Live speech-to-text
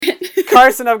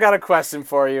Carson, I've got a question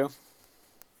for you.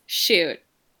 Shoot.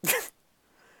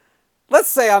 Let's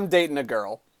say I'm dating a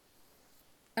girl.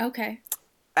 Okay.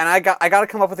 And I got to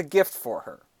come up with a gift for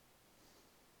her.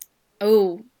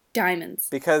 Oh, diamonds.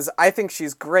 Because I think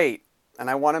she's great, and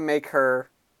I want to make her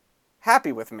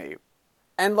happy with me.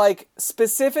 And, like,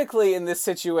 specifically in this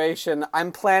situation,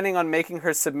 I'm planning on making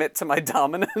her submit to my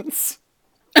dominance.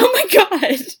 Oh my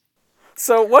god!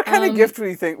 So what kind of gift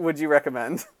would you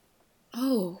recommend?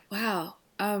 Oh, wow.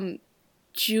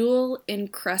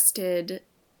 Jewel-encrusted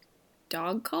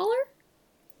dog collar?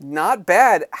 Not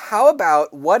bad. How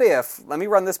about, what if, let me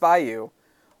run this by you,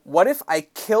 what if I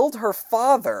killed her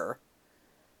father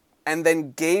and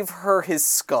then gave her his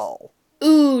skull?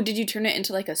 Ooh, did you turn it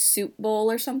into like a soup bowl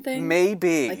or something?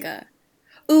 Maybe. Like a...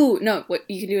 Ooh, no, what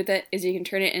you can do with it is you can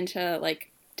turn it into,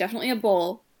 like, definitely a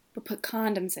bowl, but put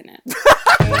condoms in it.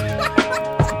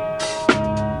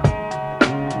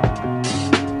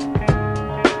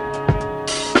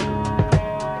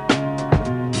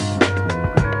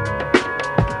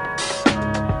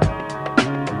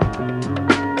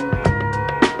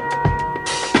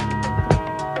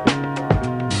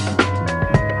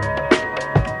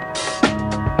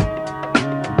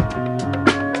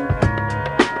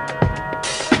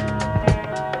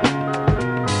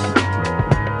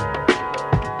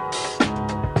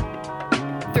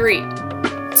 3,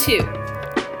 2,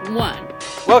 1.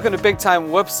 Welcome to Big Time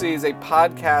Whoopsies, a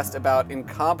podcast about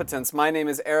incompetence. My name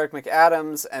is Eric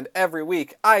McAdams, and every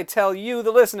week I tell you, the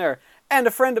listener, and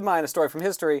a friend of mine, a story from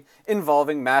history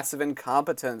involving massive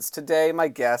incompetence. Today, my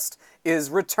guest is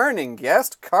returning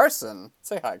guest, Carson.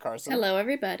 Say hi, Carson. Hello,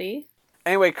 everybody.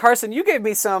 Anyway, Carson, you gave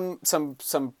me some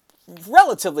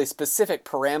relatively specific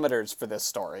parameters for this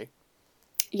story.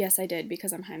 Yes, I did,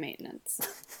 because I'm high maintenance.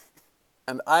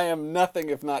 And I am nothing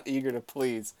if not eager to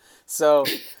please. So,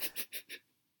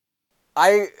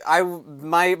 my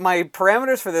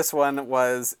parameters for this one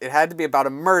was it had to be about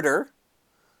a murder.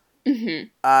 Mm-hmm.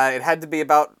 It had to be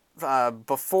about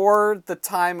before the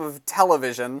time of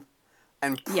television,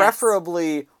 and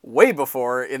preferably way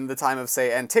before in the time of,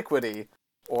 say, antiquity,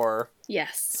 or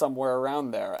somewhere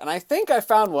around there. And I think I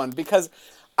found one because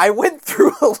I went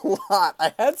through a lot.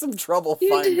 I had some trouble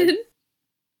finding. You did?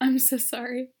 I'm so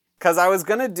sorry. Because I was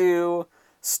going to do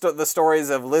the stories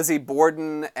of Lizzie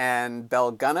Borden and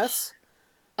Belle Gunness.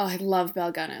 Oh, I love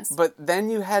Belle Gunness. But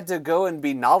then you had to go and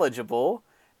be knowledgeable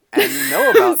and know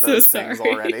about those things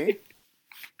already.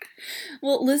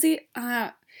 Well, Lizzie,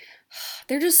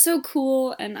 they're just so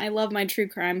cool, and I love my true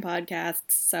crime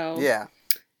podcasts, so yeah,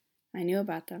 I knew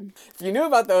about them. If you knew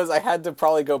about those, I had to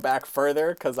probably go back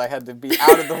further, because I had to be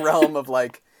out of the realm of,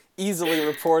 like, easily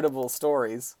reportable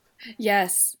stories.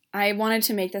 Yes, I wanted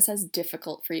to make this as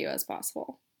difficult for you as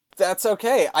possible. That's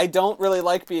okay. I don't really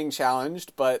like being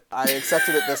challenged, but I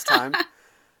accepted it this time.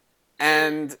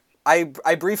 And I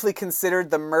briefly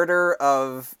considered the murder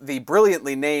of the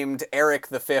brilliantly named Eric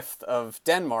V of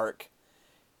Denmark.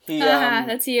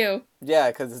 That's you. Yeah,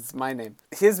 because it's my name.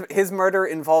 His murder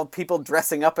involved people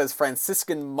dressing up as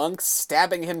Franciscan monks,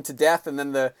 stabbing him to death, and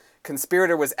then the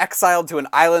conspirator was exiled to an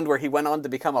island where he went on to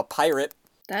become a pirate.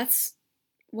 That's...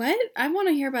 What? I want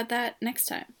to hear about that next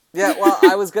time. Yeah, well,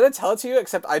 I was going to tell it to you,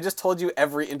 except I just told you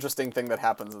every interesting thing that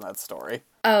happens in that story.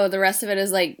 Oh, the rest of it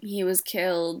is, like, he was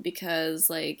killed because,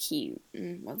 like, he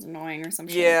was annoying or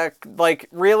something. Yeah, like,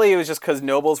 really, it was just because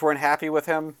nobles weren't happy with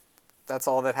him. That's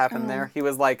all that happened there. He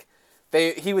was, like,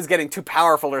 he was getting too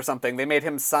powerful or something. They made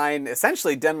him sign,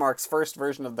 essentially, Denmark's first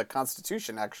version of the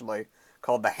Constitution, actually,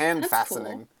 called the Hand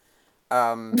Fastening.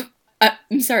 Cool.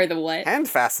 I'm sorry, the what? Hand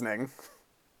Fastening.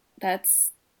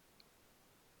 That's...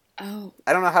 Oh.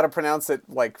 I don't know how to pronounce it,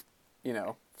 like,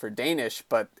 for Danish,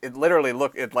 but it literally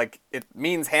it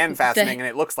means hand fastening, and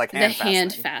it looks like hand fastening. The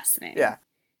hand fastening. Yeah.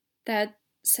 That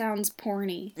sounds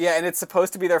porny. Yeah, and it's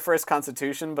supposed to be their first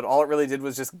constitution, but all it really did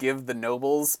was just give the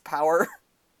nobles power.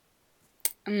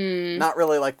 Not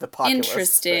really like the populace.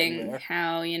 Interesting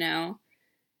how,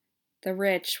 the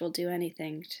rich will do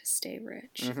anything to stay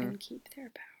rich and keep their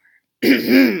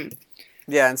power.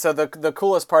 Yeah, and so the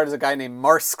coolest part is a guy named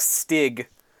Marsk Stig.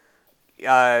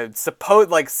 This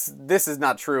is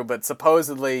not true, but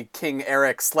supposedly King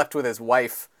Eric slept with his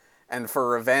wife, and for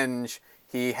revenge,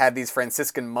 he had these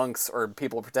Franciscan monks, or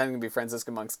people pretending to be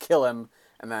Franciscan monks, kill him,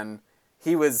 and then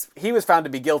he was found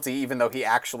to be guilty, even though he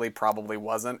actually probably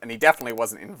wasn't, and he definitely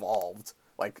wasn't involved,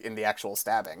 like, in the actual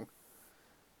stabbing.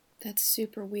 That's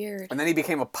super weird. And then he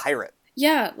became a pirate.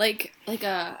 Yeah, like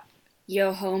a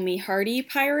Yo-Ho Me Hardy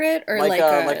pirate, or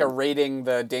like a raiding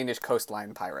the Danish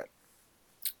coastline pirate.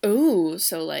 Ooh,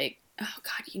 so like, oh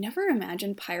god, you never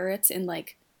imagine pirates in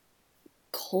like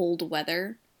cold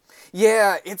weather?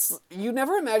 Yeah, you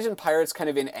never imagine pirates kind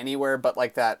of in anywhere but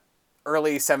like that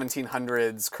early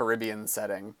 1700s Caribbean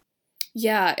setting.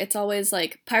 Yeah, it's always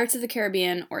like Pirates of the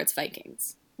Caribbean or it's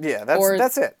Vikings. Yeah, Or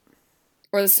that's it.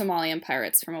 or the Somalian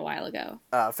pirates from a while ago.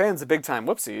 Fans of Big Time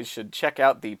Whoopsies should check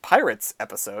out the Pirates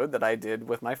episode that I did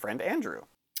with my friend Andrew.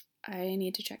 I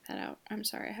need to check that out. I'm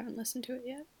sorry, I haven't listened to it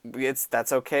yet.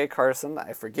 That's okay, Carson.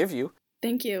 I forgive you.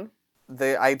 Thank you.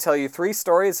 I tell you 3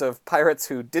 stories of pirates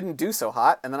who didn't do so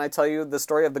hot, and then I tell you the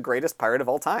story of the greatest pirate of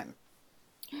all time.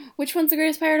 Which one's the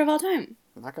greatest pirate of all time?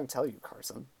 I'm not going to tell you,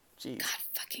 Carson. Jeez. God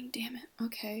fucking damn it.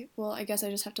 Okay, well, I guess I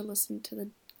just have to listen to the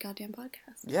goddamn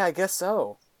podcast. Yeah, I guess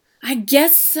so. I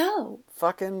guess so.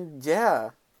 Fucking,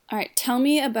 yeah. All right, tell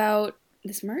me about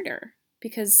this murder,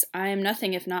 because I am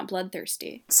nothing if not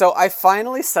bloodthirsty. So I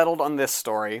finally settled on this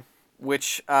story,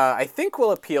 which I think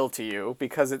will appeal to you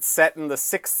because it's set in the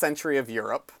 6th century of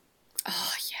Europe.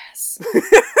 Oh, yes.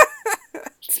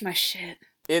 It's my shit.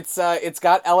 It's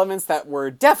got elements that were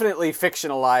definitely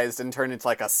fictionalized and turned into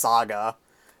like a saga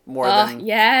more than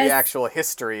yes. the actual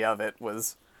history of it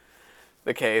was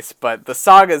the case. But the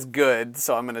saga's good,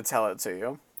 so I'm going to tell it to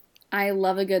you. I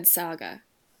love a good saga.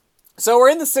 So we're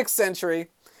in the 6th century.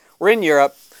 We're in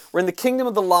Europe. We're in the kingdom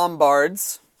of the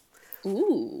Lombards.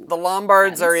 Ooh. The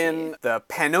Lombards are in the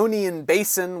Pannonian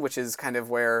Basin, which is kind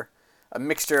of where a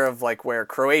mixture of like where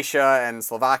Croatia and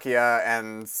Slovakia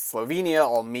and Slovenia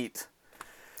all meet.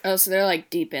 Oh, so they're like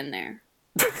deep in there.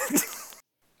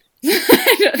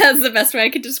 That's the best way I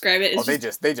could describe it.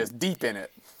 They just deep in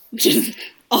it. Just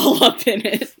all up in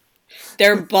it.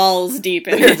 They're balls deep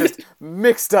in They're it. just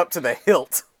mixed up to the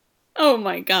hilt. Oh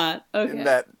my god. Okay. In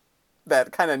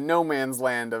that kind of no man's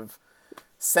land of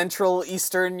Central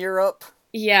Eastern Europe.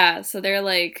 Yeah, so they're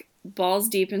like balls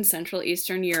deep in Central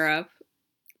Eastern Europe,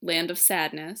 land of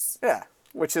sadness. Yeah,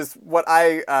 which is what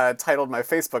I titled my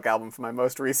Facebook album for my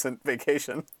most recent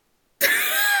vacation.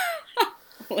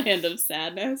 Land of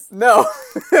sadness? No,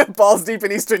 balls deep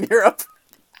in Eastern Europe.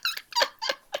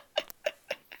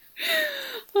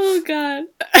 Oh god.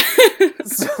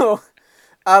 So,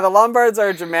 the Lombards are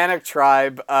a Germanic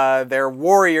tribe. They're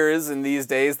warriors in these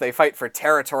days. They fight for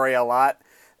territory a lot.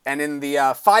 And in the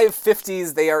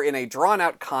 550s, they are in a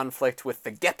drawn-out conflict with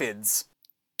the Gepids.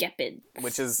 Gepids.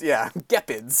 Which is, yeah,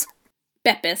 Gepids.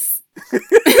 Bepis.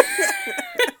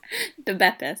 The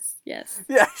Bepis, yes.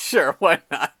 Yeah, sure, why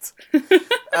not?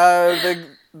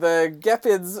 The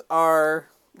Gepids are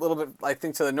a little bit, I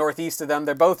think, to the northeast of them.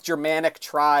 They're both Germanic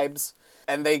tribes,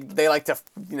 and they like to,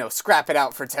 scrap it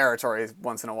out for territory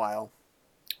once in a while.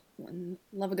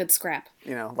 Love a good scrap.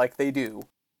 Like they do.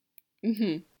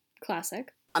 Mm-hmm.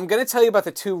 Classic. I'm going to tell you about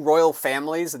the 2 royal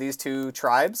families of these 2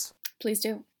 tribes. Please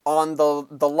do. On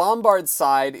the Lombard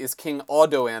side is King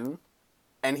Audoin,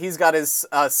 and he's got his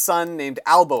son named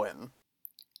Alboin.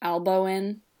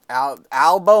 Alboin.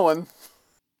 Alboin.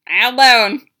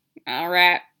 Alboin. All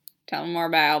right. Tell me more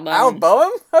about Alboin.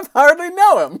 Alboin? I hardly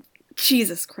know him.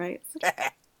 Jesus Christ.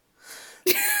 That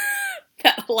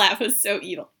laugh was so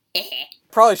evil.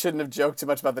 Probably shouldn't have joked too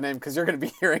much about the name because you're going to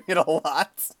be hearing it a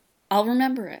lot. I'll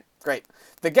remember it. Great.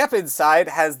 The Gepid side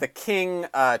has the king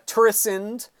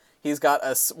Turisind. He's got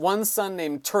one son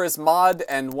named Turismod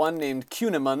and one named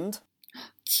Cunimund.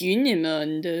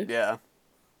 Cunimund. Yeah.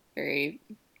 Very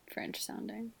French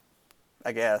sounding.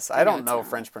 I guess. I don't know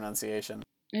French pronunciation.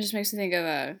 It just makes me think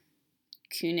of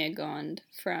Cunegonde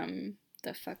from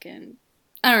the fucking...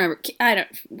 I don't remember.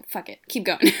 Fuck it. Keep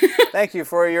going. Thank you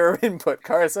for your input,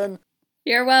 Carson.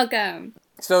 You're welcome.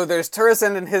 So there's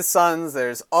Turisind and his sons,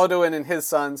 there's Audoin and his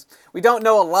sons. We don't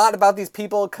know a lot about these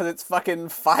people because it's fucking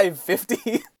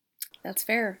 550. That's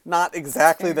fair. Not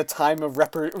exactly the time of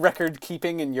record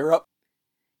keeping in Europe.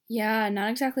 Yeah, not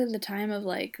exactly the time of,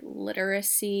 like,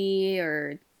 literacy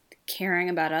or caring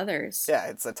about others. Yeah,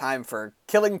 it's a time for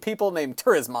killing people named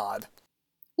Turismod.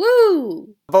 Woo!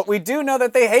 But we do know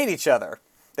that they hate each other.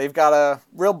 They've got a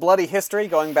real bloody history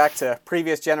going back to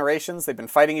previous generations. They've been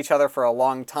fighting each other for a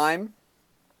long time.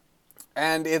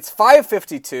 And it's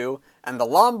 552, and the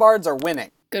Lombards are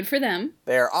winning. Good for them.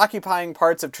 They are occupying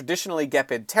parts of traditionally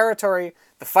Gepid territory.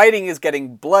 The fighting is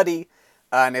getting bloody,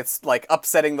 and it's like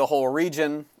upsetting the whole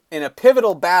region. In a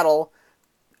pivotal battle,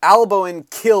 Alboin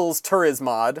kills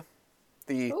Turismod,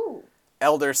 the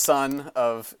elder son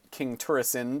of King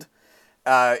Turisind,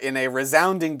 in a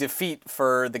resounding defeat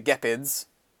for the Gepids.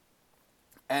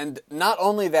 And not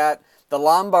only that, the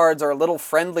Lombards are a little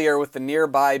friendlier with the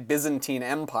nearby Byzantine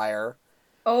Empire.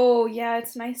 Oh, yeah,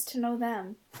 it's nice to know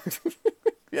them.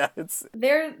 Yeah, it's...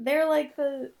 They're like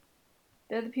they're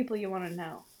the people you want to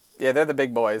know. Yeah, they're the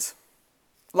big boys.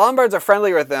 Lombards are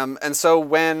friendly with them, and so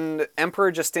when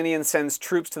Emperor Justinian sends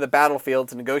troops to the battlefield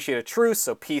to negotiate a truce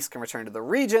so peace can return to the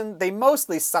region, they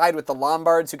mostly side with the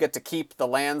Lombards, who get to keep the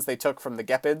lands they took from the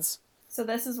Gepids. So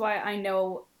this is why I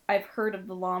know I've heard of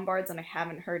the Lombards and I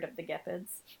haven't heard of the Gepids.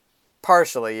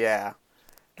 Partially, yeah.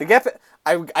 The Gepid...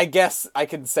 I guess I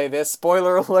can say this,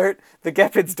 spoiler alert, the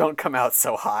Gepids don't come out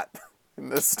so hot in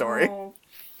this story. Oh,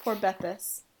 poor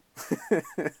Beppis.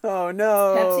 Oh,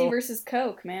 no. Pepsi versus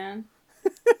Coke, man.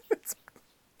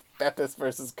 Beppis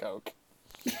versus Coke.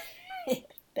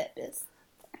 Beppis.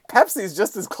 Pepsi's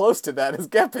just as close to that as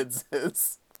Gepids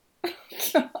is.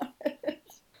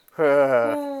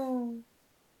 Oh.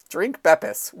 Drink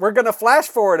Beppis. We're going to flash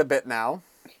forward a bit now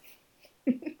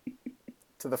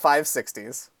to the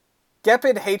 560s.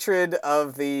 Gepid hatred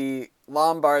of the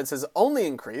Lombards has only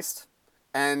increased,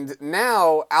 and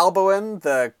now Alboin,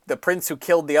 the prince who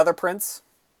killed the other prince,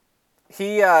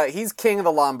 he's king of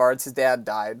the Lombards. His dad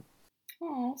died.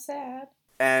 Oh, sad.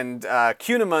 And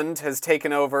Cunimund has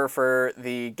taken over for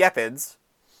the Gepids,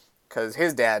 because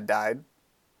his dad died.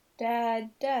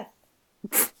 Dad, death.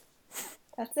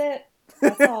 That's it.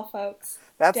 That's all, folks.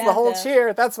 That's Dad the whole death.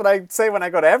 cheer. That's what I say when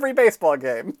I go to every baseball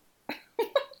game.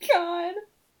 God.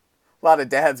 A lot of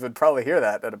dads would probably hear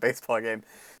that at a baseball game.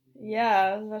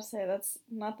 Yeah, I was about to say, that's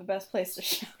not the best place to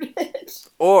shout it.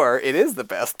 Or it is the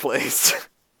best place.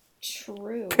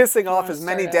 True. Pissing You off wanna as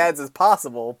many start dads as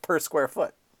possible per square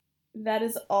foot. That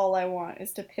is all I want,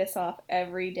 is to piss off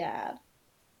every dad.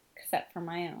 Except for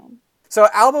my own. So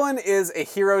Alboin is a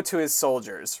hero to his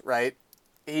soldiers, right?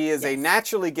 He is a Yes.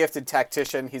 naturally gifted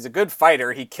tactician. He's a good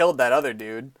fighter. He killed that other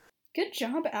dude. Good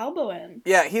job, Alboin.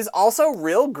 Yeah, he's also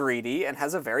real greedy and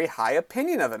has a very high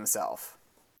opinion of himself.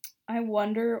 I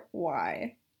wonder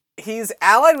why. He's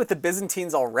allied with the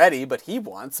Byzantines already, but he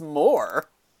wants more.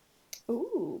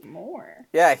 Ooh, more.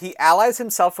 Yeah, he allies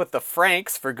himself with the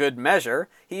Franks for good measure.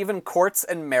 He even courts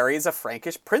and marries a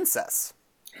Frankish princess.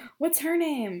 What's her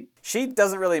name? She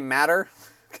doesn't really matter,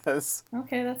 because...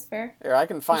 Okay, that's fair. Here, I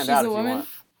can find She's out a if woman? you want.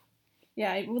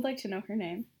 Yeah, I would like to know her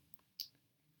name.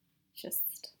 Just...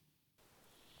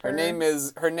 Her name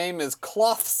is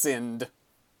Clothsind.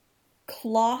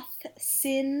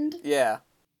 Clothsind? Yeah.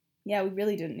 Yeah, we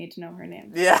really didn't need to know her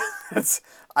name. Yeah,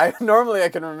 I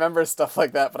can remember stuff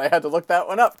like that, but I had to look that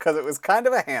one up because it was kind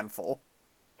of a handful.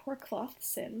 Poor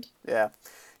Clothsind. Yeah.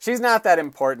 She's not that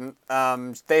important.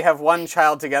 They have one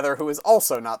child together who is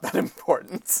also not that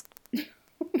important. Oh,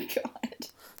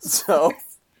 God.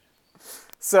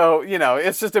 So, you know,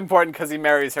 it's just important because he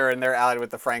marries her and they're allied with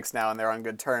the Franks now and they're on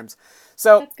good terms.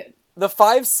 So, That's good. the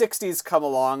 560s come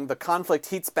along, the conflict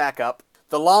heats back up.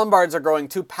 The Lombards are growing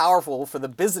too powerful for the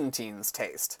Byzantines'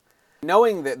 taste.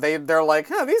 Knowing that they're like,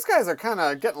 these guys are kind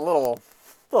of getting a little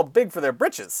big for their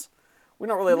britches. We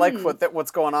don't really like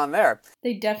what's going on there.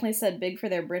 They definitely said big for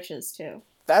their britches, too.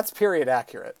 That's period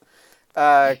accurate.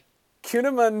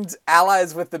 Cunimund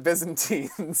allies with the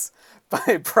Byzantines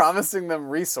by promising them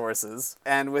resources,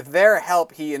 and with their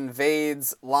help, he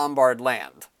invades Lombard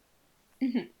land.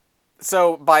 Mm-hmm.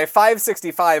 So by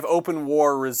 565, open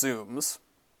war resumes.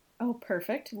 Oh,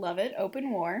 perfect. Love it. Open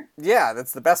war. Yeah,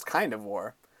 that's the best kind of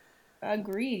war.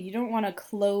 Agreed. You don't want a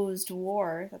closed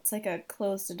war. That's like a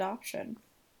closed adoption.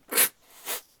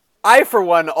 I, for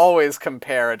one, always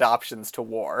compare adoptions to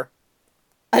war.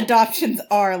 Adoptions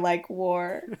are like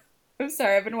war. I'm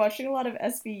sorry, I've been watching a lot of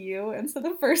SVU, and so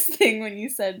the first thing when you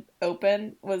said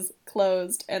open was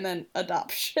closed, and then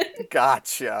adoption.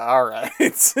 Gotcha,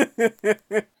 alright.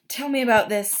 Tell me about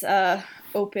this,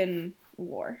 open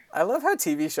war. I love how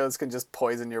TV shows can just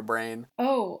poison your brain.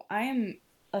 Oh, I am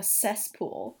a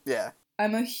cesspool. Yeah.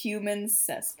 I'm a human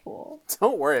cesspool.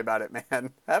 Don't worry about it,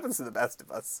 man. Happens to the best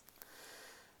of us.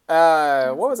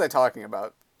 What was I talking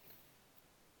about?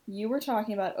 You were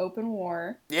talking about open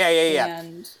war. Yeah.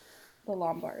 And the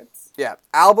Lombards. Yeah.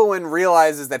 Alboin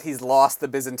realizes that he's lost the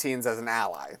Byzantines as an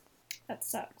ally. That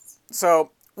sucks.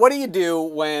 So, what do you do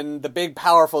when the big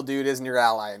powerful dude isn't your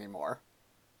ally anymore?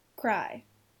 Cry.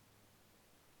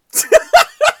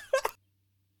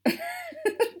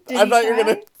 I thought you were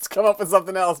going to come up with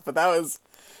something else, but that was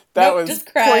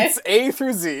just cry. Points A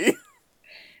through Z.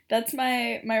 That's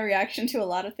my reaction to a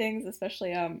lot of things,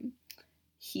 especially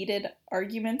heated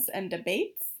arguments and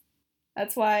debates.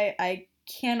 That's why I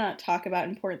cannot talk about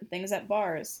important things at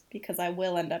bars, because I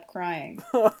will end up crying.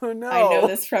 Oh no. I know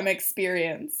this from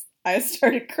experience. I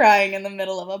started crying in the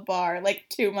middle of a bar like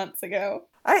 2 months ago.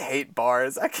 I hate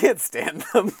bars. I can't stand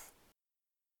them.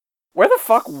 Where the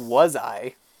fuck was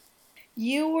I?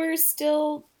 You were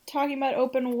still talking about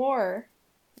open war.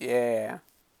 Yeah.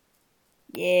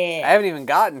 Yeah. I haven't even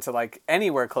gotten to, like,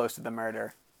 anywhere close to the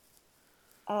murder.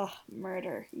 Oh,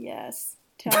 murder. Yes.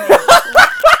 Tell me.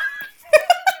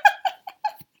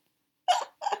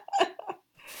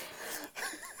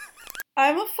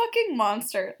 I'm a fucking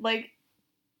monster. Like,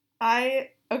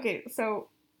 okay, so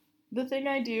the thing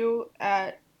I do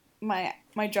at my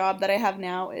job that I have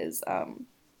now is I'm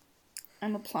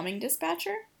a plumbing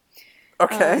dispatcher.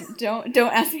 Okay. Don't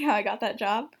ask me how I got that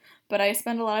job, but I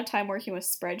spend a lot of time working with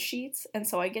spreadsheets, and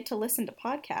so I get to listen to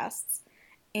podcasts,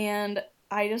 and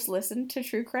I just listen to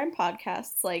true crime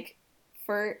podcasts like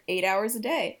for 8 hours a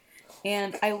day,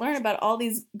 and I learn about all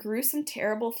these gruesome,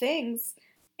 terrible things.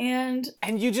 And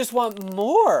And you just want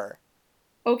more.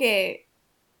 okay,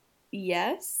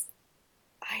 yes,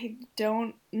 I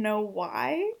don't know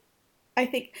why. I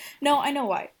think no, I know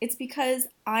why. It's because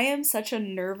I am such a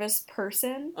nervous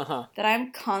person Uh-huh. that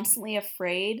I'm constantly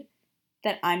afraid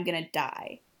that I'm gonna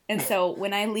die. And so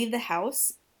when I leave the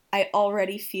house, I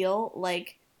already feel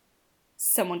like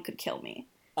someone could kill me.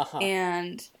 Uh-huh.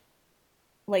 And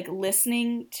like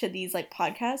listening to these like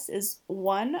podcasts is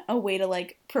one a way to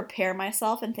like prepare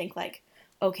myself and think like,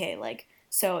 okay, like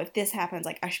so if this happens,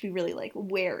 like I should be really like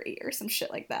wary or some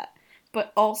shit like that.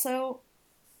 But also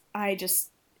I just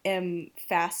am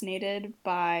fascinated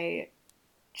by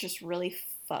just really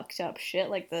fucked up shit,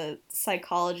 like the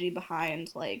psychology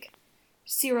behind like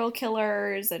serial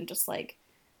killers and just like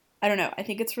I don't know. I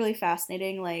think it's really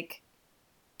fascinating, like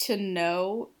to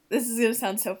know. This is gonna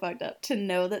sound so fucked up. To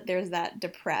know that there's that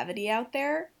depravity out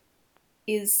there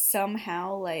is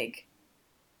somehow like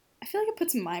I feel like it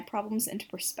puts my problems into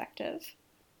perspective.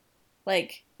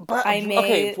 Like But I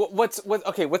okay, may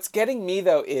what's getting me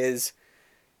though is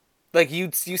like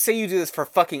you say you do this for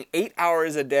fucking 8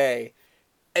 hours a day,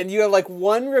 and you have like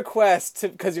one request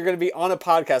because you're going to be on a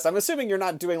podcast. I'm assuming you're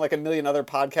not doing like a million other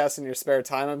podcasts in your spare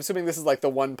time. I'm assuming this is like the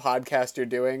one podcast you're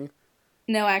doing.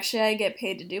 no, actually, I get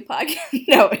paid to do podcasts.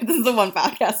 No, this is the one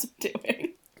podcast I'm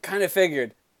doing. Kind of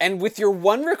figured. And with your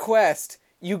one request,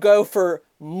 you go for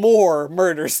more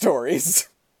murder stories.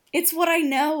 It's what I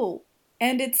know,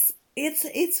 and it's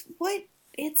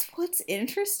what's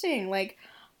interesting. Like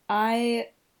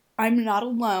I'm not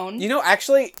alone. You know,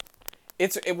 actually,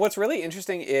 what's really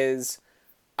interesting is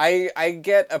I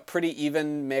get a pretty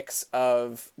even mix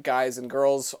of guys and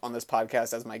girls on this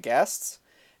podcast as my guests,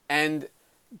 and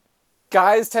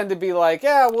guys tend to be like,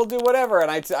 yeah, we'll do whatever, and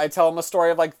I tell them a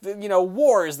story of like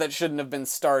wars that shouldn't have been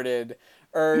started,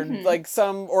 or like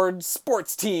or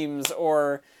sports teams,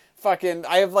 or fucking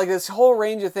I have like this whole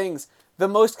range of things. The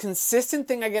most consistent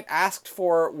thing I get asked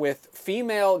for with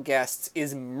female guests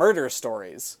is murder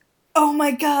stories. Oh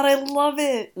my god, I love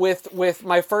it. With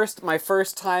my first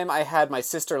time I had my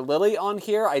sister Lily on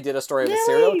here, I did a story of a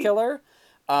serial Lily! killer.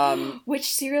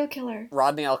 Which serial killer?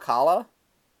 Rodney Alcala.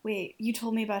 Wait, you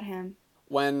told me about him.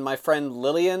 When my friend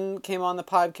Lillian came on the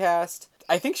podcast,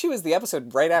 I think she was the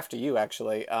episode right after you,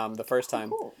 actually, the first time.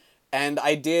 Cool. And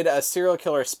I did a serial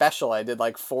killer special. I did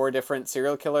like 4 different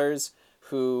serial killers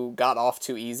who got off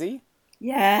too easy.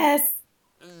 Yes.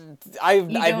 I've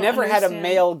never had a understand.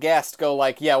 male guest go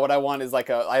like, yeah, what I want is like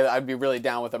I'd be really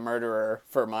down with a murderer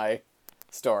for my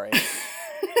story.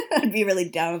 I'd be really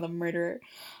down with a murderer.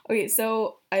 Okay,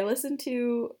 so I listen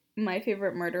to My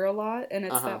Favorite Murder a lot, and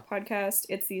it's that podcast.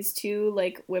 It's these two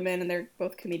like women, and they're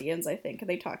both comedians, I think, and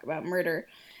they talk about murder,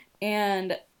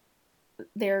 and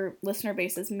their listener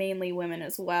base is mainly women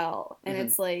as well. And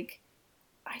it's like,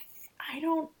 I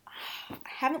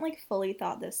haven't like fully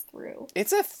thought this through.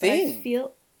 It's a But thing. I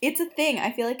feel it's a thing.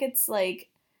 I feel like it's like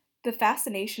the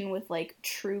fascination with like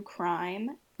true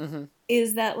crime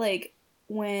is that like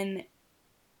when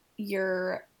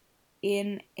you're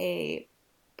in a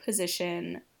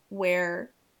position where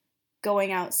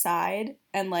going outside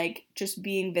and like just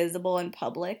being visible in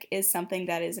public is something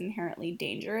that is inherently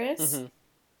dangerous,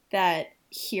 that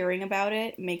hearing about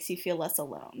it makes you feel less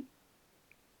alone.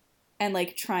 And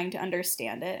like trying to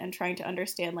understand it and trying to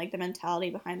understand like the mentality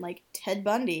behind like Ted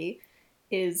Bundy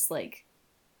is like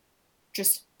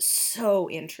just so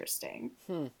interesting.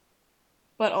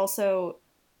 But also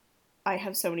I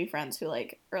have so many friends who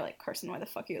like are like, Carson, why the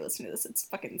fuck are you listening to this? It's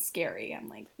fucking scary. I'm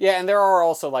like, yeah, and there are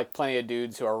also like plenty of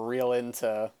dudes who are real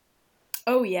into.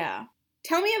 oh yeah.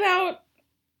 Tell me about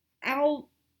Al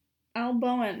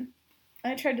Bowen.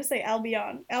 I tried to say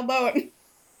Albion. Al Bowen.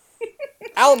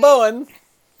 Al Bowen.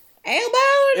 Al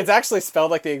Bowen. It's actually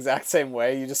spelled like the exact same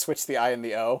way. You just switch the I and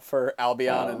the O for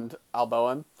Albion Oh. and Al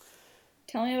Bowen.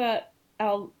 Tell me about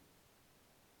Al. You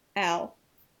Al.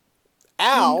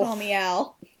 can call me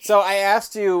Al. So I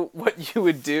asked you what you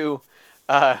would do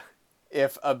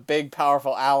if a big,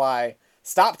 powerful ally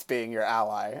stopped being your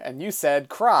ally, and you said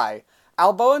cry.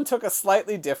 Al Bowen took a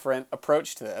slightly different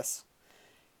approach to this.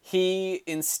 he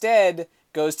instead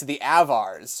goes to the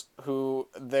Avars, who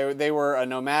they were a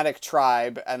nomadic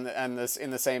tribe and this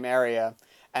in the same area,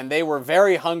 and they were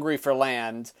very hungry for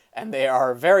land, and they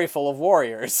are very full of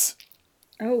warriors.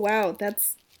 Oh wow,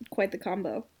 that's quite the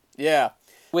combo. Yeah.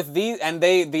 With these, and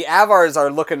the Avars are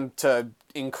looking to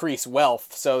increase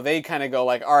wealth, so they kind of go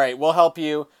like, all right, we'll help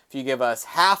you if you give us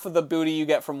half of the booty you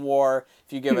get from war,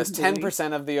 if you give us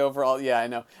 10% of the overall. Yeah, I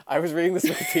know. I was reading this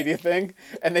Wikipedia thing,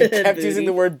 and they kept using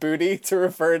the word booty to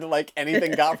refer to like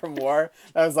anything got from war.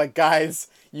 I was like, guys,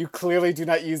 you clearly do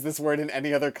not use this word in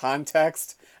any other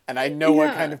context, and I know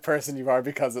what kind of person you are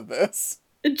because of this.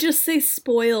 Just say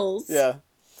spoils. Yeah.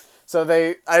 So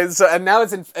and now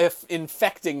it's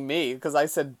infecting me because I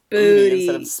said booty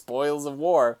instead of spoils of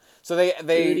war. So they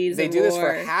do this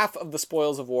for half of the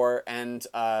spoils of war and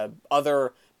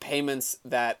other payments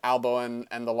that Alboin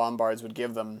and the Lombards would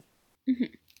give them. Mm-hmm.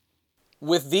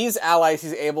 With these allies,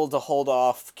 he's able to hold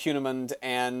off Cunimund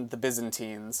and the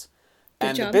Byzantines.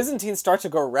 And the Byzantines start to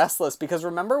go restless because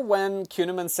remember when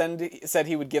Cunimund said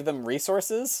he would give them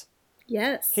resources?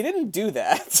 Yes. He didn't do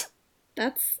that.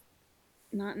 That's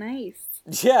not nice.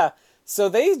 Yeah, so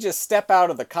they just step out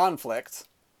of the conflict.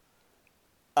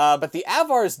 But the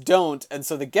Avars don't, and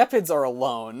so the Gepids are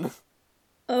alone.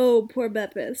 Oh, poor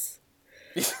Beppis.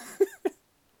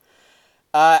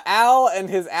 Al and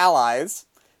his allies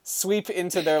sweep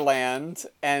into their land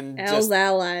and Al's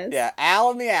allies. Yeah,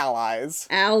 Al and the allies.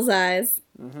 Al's eyes.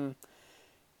 Mm-hmm.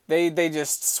 They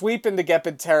just sweep into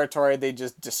Gepid territory. They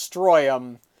just destroy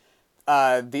them.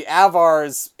 The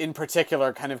Avars, in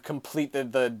particular, kind of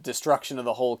completed the destruction of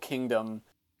the whole kingdom.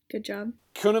 Good job.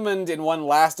 Cunimund, in one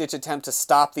last-ditch attempt to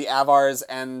stop the Avars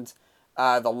and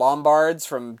the Lombards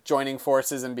from joining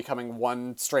forces and becoming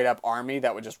one straight-up army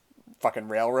that would just fucking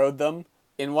railroad them.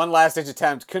 In one last-ditch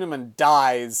attempt, Cunimund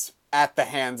dies at the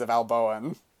hands of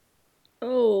Alboin.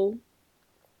 Oh.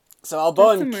 So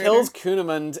Alboin kills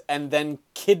Cunimund and then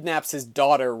kidnaps his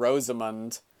daughter,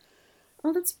 Rosamund.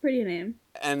 Oh, that's a pretty name.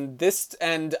 And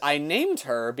I named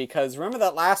her because remember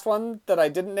that last one that I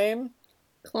didn't name?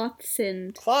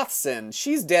 Clothsind. Clothsind.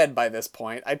 She's dead by this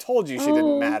point. I told you she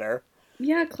didn't matter.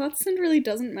 Yeah, Clothsind really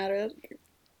doesn't matter.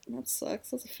 That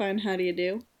sucks. That's a fine how do you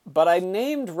do. But I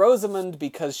named Rosamund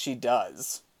because she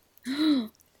does.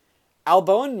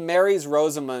 Alboin marries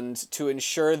Rosamund to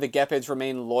ensure the Gepids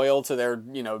remain loyal to their,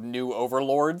 new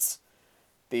overlords.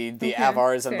 The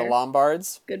Avars and the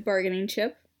Lombards. Good bargaining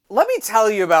chip. Let me tell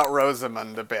you about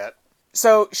Rosamund a bit.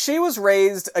 So, she was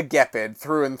raised a Gepid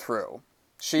through and through.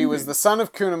 She was the son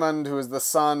of Cunimund, who was the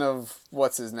son of...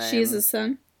 What's his name? She's his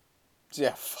son?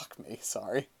 Yeah, fuck me.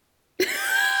 Sorry.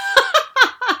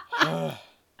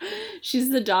 She's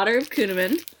the daughter of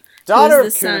Cunimund. Daughter of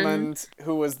Cunimund,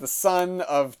 who was the son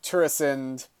of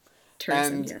Turisind.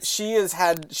 And yes.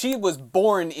 she was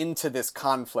born into this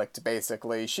conflict,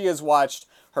 basically. She has watched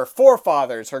her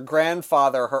forefathers, her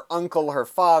grandfather, her uncle, her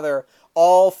father,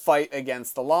 all fight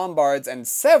against the Lombards, and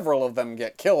several of them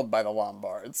get killed by the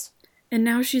Lombards. And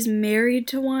now she's married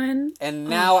to one? And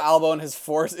now Alboin is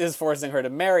forcing her to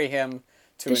marry him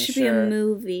to ensure... This should be a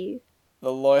movie.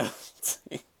 The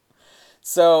loyalty.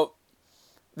 So,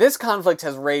 this conflict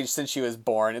has raged since she was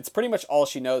born. It's pretty much all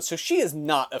she knows, so she is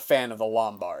not a fan of the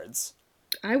Lombards.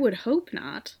 I would hope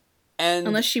not.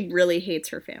 Unless she really hates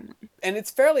her family. And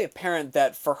it's fairly apparent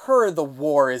that for her, the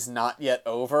war is not yet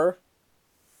over.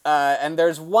 And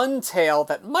there's one tale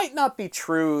that might not be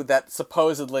true that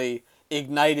supposedly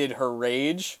ignited her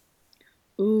rage.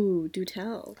 Ooh, do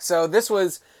tell. So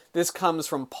this comes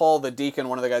from Paul the Deacon,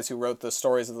 one of the guys who wrote the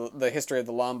stories of the history of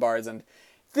the Lombards, and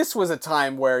this was a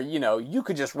time where, you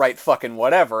could just write fucking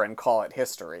whatever and call it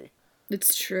history.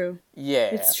 It's true. Yeah.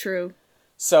 It's true.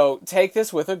 So take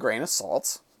this with a grain of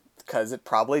salt, because it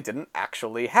probably didn't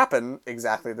actually happen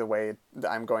exactly the way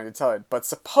I'm going to tell it. But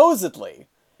supposedly,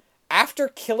 after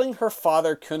killing her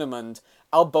father Cunimund,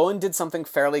 Alboin did something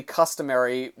fairly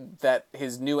customary that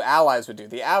his new allies would do,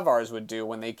 the Avars would do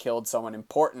when they killed someone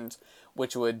important,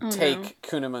 which would take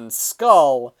Cunimund's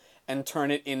skull and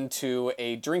turn it into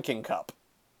a drinking cup.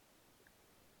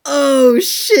 Oh,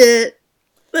 shit.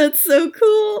 That's so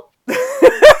cool.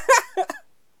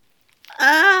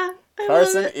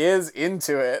 Carson is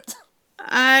into it.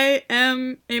 I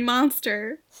am a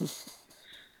monster.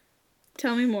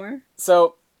 Tell me more.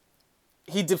 So,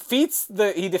 he defeats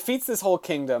this whole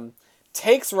kingdom,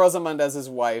 takes Rosamund as his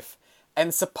wife,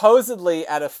 and supposedly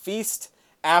at a feast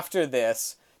after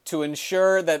this, to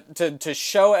ensure that, to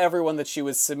show everyone that she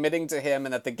was submitting to him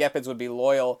and that the Gepids would be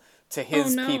loyal to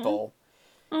his people.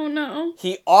 Oh no.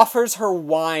 He offers her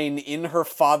wine in her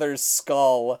father's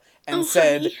skull and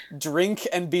said, honey, drink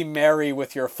and be merry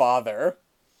with your father.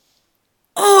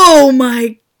 Oh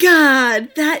my god,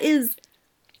 that is...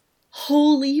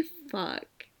 Holy fuck.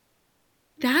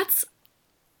 That's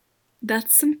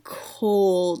some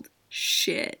cold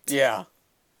shit. Yeah.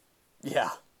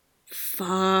 Yeah. Fuck.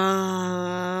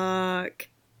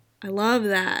 I love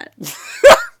that.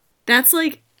 That's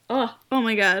like, oh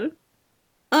my god.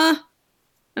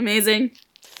 Amazing.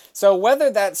 So whether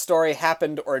that story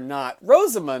happened or not,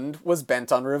 Rosamund was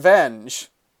bent on revenge.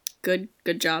 Good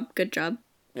job.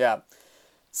 Yeah.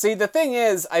 See, the thing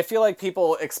is, I feel like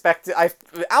people expected...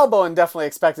 Alboin definitely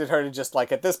expected her to just,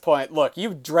 like, at this point, look,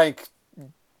 you drank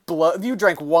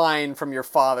wine from your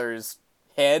father's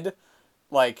head.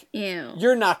 Like, Ew.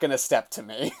 you're not gonna step to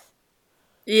me.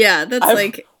 Yeah, that's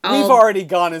We've already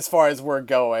gone as far as we're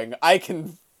going. I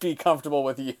can be comfortable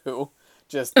with you.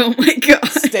 Just oh my god.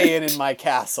 staying in my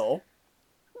castle.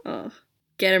 Oh.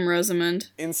 Get him, Rosamund.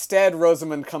 Instead,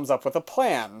 Rosamund comes up with a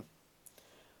plan.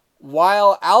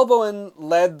 While Alboin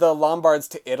led the Lombards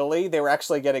to Italy, they were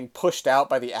actually getting pushed out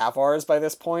by the Avars by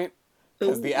this point.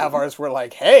 Because the Avars were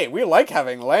like, hey, we like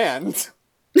having land.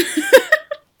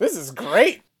 This is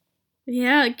great.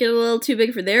 Yeah, get a little too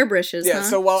big for their britches, Yeah, huh?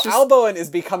 so while Alboin is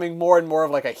becoming more and more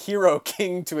of like a hero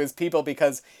king to his people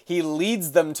because he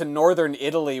leads them to northern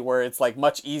Italy where it's like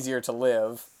much easier to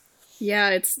live. Yeah,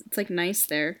 it's like nice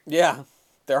there. Yeah,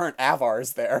 there aren't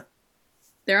Avars there.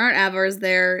 There aren't Avars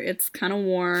there. It's kind of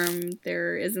warm.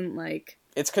 There isn't like...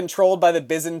 It's controlled by the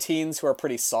Byzantines who are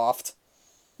pretty soft.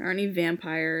 There aren't any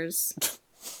vampires.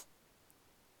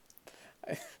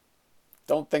 I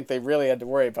don't think they really had to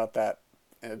worry about that.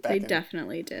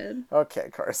 Definitely did. Okay,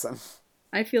 Carson.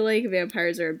 I feel like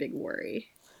vampires are a big worry.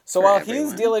 So while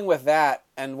he's dealing with that,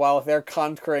 and while they're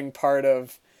conquering part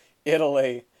of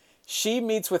Italy, she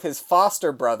meets with his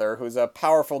foster brother, who's a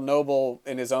powerful noble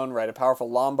in his own right, a powerful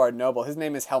Lombard noble. His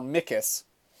name is Helmicus.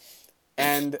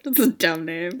 And that's a dumb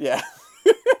name. Yeah.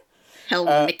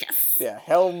 Helmicus. Yeah,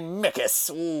 Helmicus.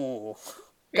 Ooh.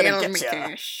 Gonna get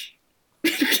ya.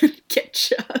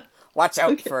 Getcha. Watch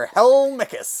out for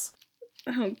Helmicus.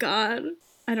 Oh god.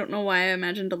 I don't know why I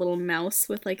imagined a little mouse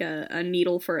with like a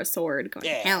needle for a sword going,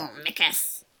 yeah.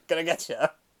 Helmicus. Gonna get ya.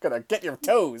 Gonna get your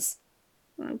toes.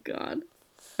 Oh god.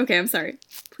 Okay, I'm sorry.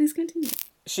 Please continue.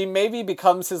 She maybe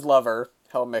becomes his lover,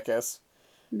 Helmicus.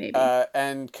 Maybe.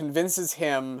 And convinces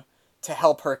him to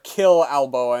help her kill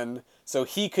Alboin so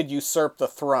he could usurp the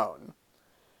throne.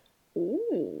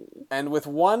 Ooh. And with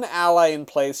one ally in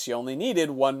place, she only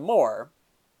needed one more.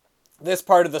 This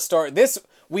part of the story...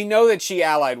 we know that she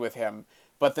allied with him,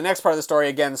 but the next part of the story,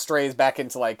 again, strays back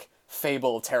into, like,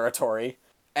 fable territory.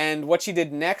 And what she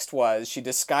did next was she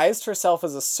disguised herself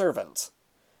as a servant.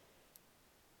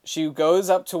 She goes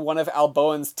up to one of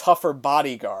Alboin's tougher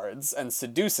bodyguards and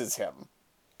seduces him.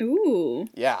 Ooh.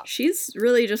 Yeah. She's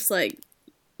really just, like,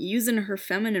 using her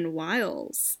feminine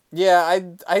wiles. Yeah,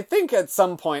 I think at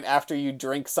some point after you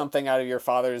drink something out of your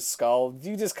father's skull,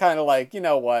 you just kind of like, you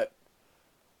know what?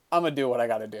 I'm gonna do what I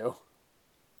gotta do.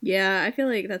 Yeah, I feel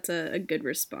like that's a good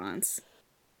response.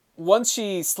 Once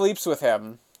she sleeps with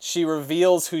him, she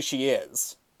reveals who she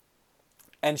is.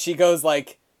 And she goes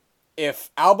like,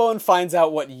 if Alboin finds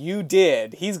out what you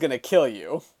did, he's gonna kill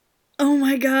you. Oh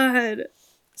my god.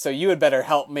 So you had better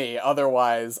help me,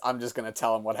 otherwise I'm just gonna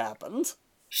tell him what happened.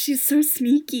 She's so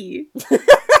sneaky.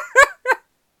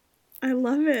 I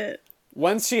love it.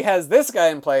 Once she has this guy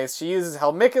in place, she uses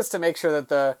Helmicus to make sure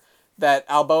that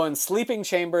Alboin's sleeping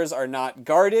chambers are not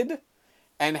guarded,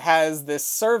 and has this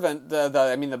servant,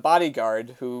 the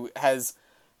bodyguard, who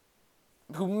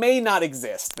may not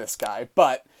exist, this guy,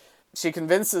 but she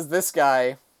convinces this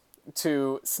guy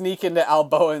to sneak into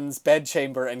Alboin's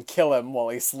bedchamber and kill him while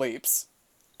he sleeps.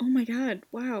 Oh my god,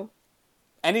 wow.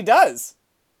 And he does.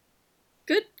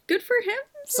 Good for him.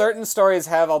 Certain stories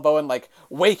have Alboin, like,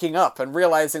 waking up and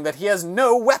realizing that he has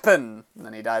no weapon, and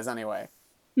then he dies anyway.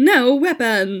 No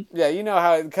weapon. Yeah, you know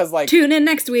how, because, like... Tune in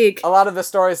next week. A lot of the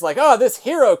stories, like, oh, this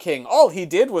hero king, all he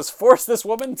did was force this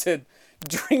woman to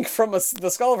drink from the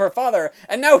skull of her father,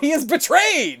 and now he is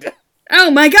betrayed! Oh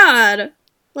my god!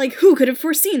 Like, who could have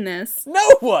foreseen this? No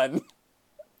one!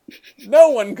 No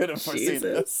one could have foreseen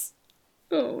this.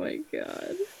 Oh my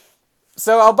god.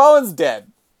 So, Alboin's dead.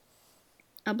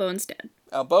 Alboin's dead.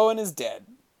 Alboin is dead.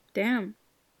 Damn.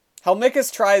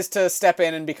 Helmicus tries to step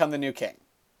in and become the new king.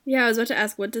 Yeah, I was about to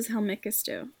ask, what does Helmicus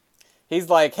do? He's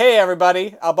like, hey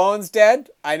everybody, Alboin's dead.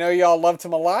 I know y'all loved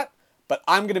him a lot, but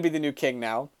I'm gonna be the new king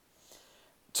now.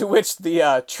 To which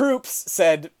the troops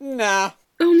said, nah.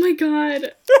 Oh my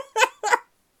god.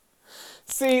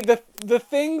 See, the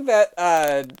thing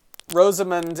that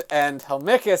Rosamund and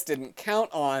Helmicus didn't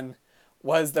count on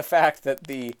was the fact that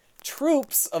the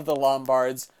troops of the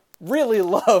Lombards really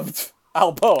loved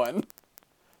Alboin.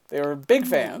 They were big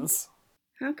fans.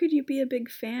 How could you be a big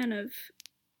fan of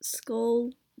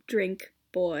Skull Drink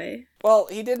Boy? Well,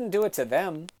 he didn't do it to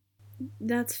them.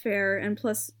 That's fair, and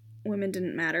plus, women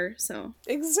didn't matter, so...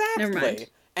 Exactly. Never mind.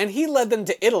 And he led them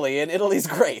to Italy, and Italy's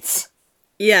great.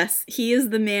 Yes, he is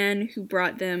the man who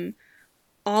brought them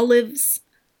olives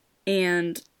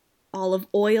and olive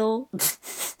oil.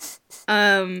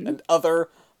 And other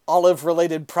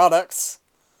olive-related products.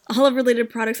 Olive-related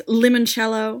products,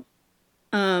 limoncello.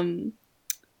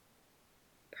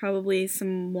 Probably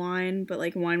some wine, but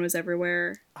like wine was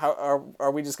everywhere. How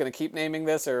are we just going to keep naming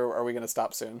this, or are we going to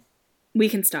stop soon? We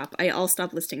can stop. I'll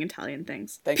stop listing Italian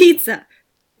things. Thank Pizza!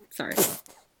 Sorry.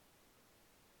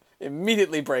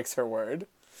 Immediately breaks her word.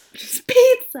 Just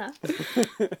pizza!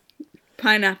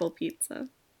 Pineapple pizza.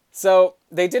 So,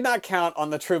 they did not count on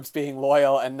the troops being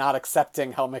loyal and not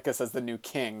accepting Helmicus as the new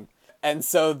king. And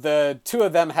so the two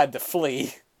of them had to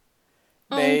flee.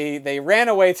 Oh. They ran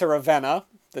away to Ravenna,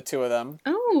 the two of them.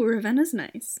 Oh, Ravenna's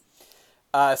nice.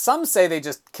 Some say they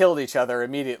just killed each other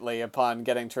immediately upon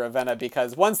getting to Ravenna,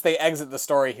 because once they exit the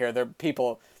story here, the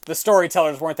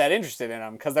storytellers weren't that interested in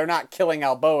them, because they're not killing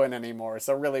Alboin anymore,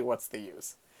 so really what's the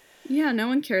use? Yeah, no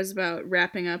one cares about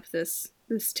wrapping up this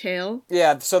tale.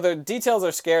 Yeah, so the details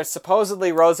are scarce.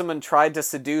 Supposedly Rosamund tried to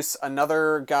seduce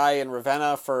another guy in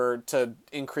Ravenna to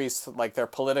increase like their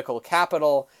political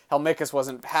capital. Helmicus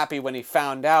wasn't happy when he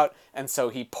found out, and so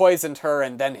he poisoned her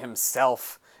and then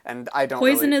himself. And I don't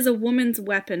Poison is a woman's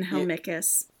weapon,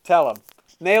 Helmicus. Tell him.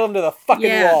 Nail him to the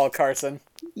fucking wall, Carson.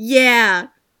 Yeah.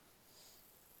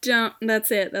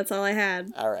 That's it. That's all I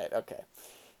had. All right, okay.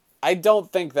 I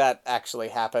don't think that actually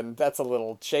happened. That's a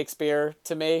little Shakespeare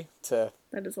to me.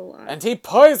 That is a lot. And he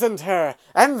poisoned her,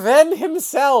 and then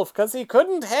himself, because he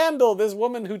couldn't handle this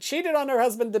woman who cheated on her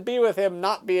husband to be with him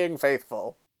not being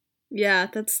faithful. Yeah,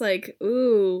 that's like,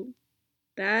 ooh,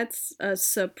 that's a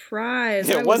surprise.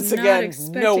 Yeah, once again,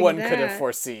 no one could have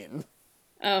foreseen.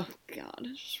 Oh, God,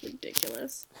 it's just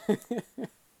ridiculous.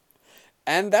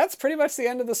 And that's pretty much the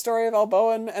end of the story of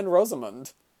Alboin and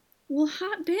Rosamund. Well,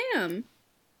 hot damn.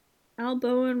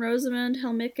 Alboin, Rosamund,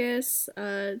 Helmicus,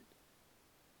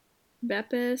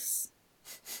 Beppis.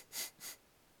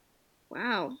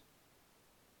 Wow.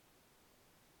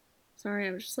 Sorry,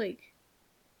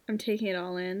 I'm taking it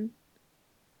all in.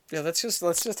 Yeah, let's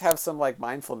just have some like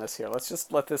mindfulness here. Let's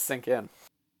just let this sink in.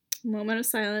 Moment of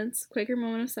silence. Quaker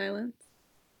moment of silence.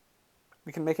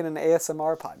 We can make it an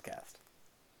ASMR podcast.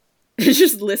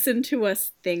 Just listen to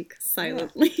us think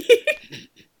silently. Yeah.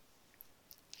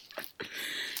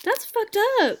 That's fucked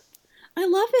up. I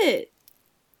love it.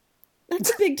 That's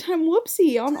a big time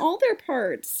whoopsie on all their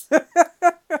parts.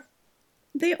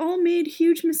 They all made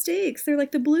huge mistakes. They're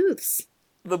like the Bluths.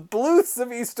 The Bluths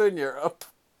of Eastern Europe.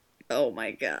 Oh my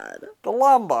god. The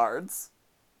Lombards.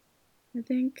 I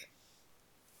think.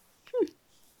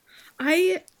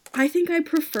 I think I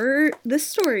prefer this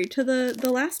story to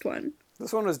the last one.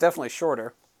 This one was definitely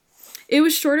shorter. It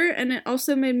was shorter, and it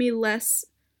also made me less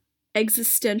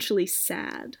existentially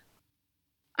sad.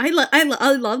 I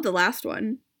love the last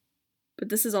one, but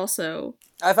this is also...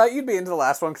 I thought you'd be into the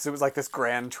last one because it was like this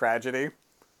grand tragedy.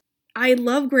 I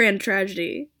love grand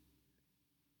tragedy.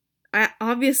 I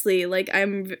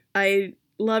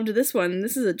loved this one.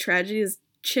 This is a tragedy. This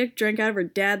chick drank out of her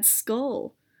dad's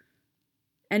skull.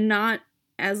 And not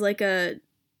as like a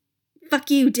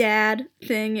fuck you, dad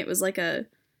thing. It was like a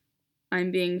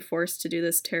I'm being forced to do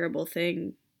this terrible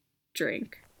thing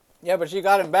drink. Yeah, but she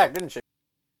got him back, didn't she?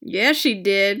 Yeah, she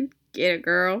did. Get it,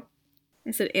 girl.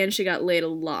 I said, and she got laid a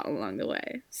lot along the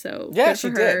way. So yeah, good she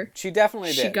for her. did. She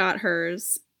definitely did. She got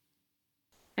hers.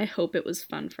 I hope it was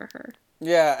fun for her.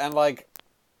 Yeah, and like,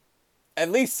 at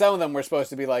least some of them were supposed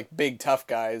to be like big tough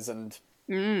guys, and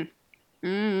and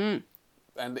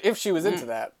if she was into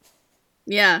that,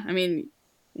 yeah, I mean,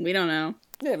 we don't know.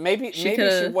 Yeah, maybe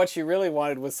what she really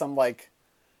wanted was some like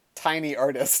tiny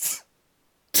artist.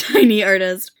 Tiny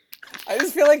artist. I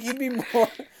just feel like he'd be more.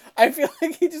 I feel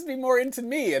like he'd just be more into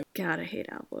me. And God, I hate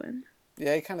Alboin.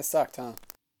 Yeah, he kind of sucked, huh?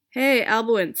 Hey,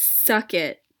 Alboin, suck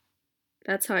it.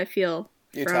 That's how I feel.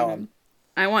 You tell him.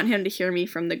 I want him to hear me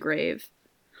from the grave.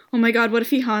 Oh my god, what if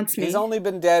he haunts me? He's only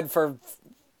been dead for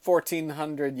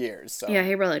 1,400 years, so... Yeah,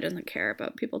 he really doesn't care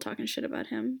about people talking shit about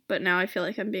him. But now I feel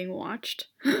like I'm being watched.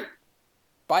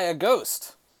 By a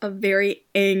ghost. A very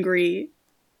angry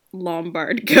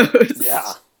Lombard ghost.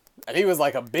 Yeah. And he was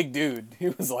like a big dude. He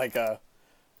was like a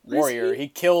warrior. He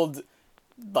killed,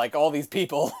 like, all these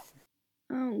people.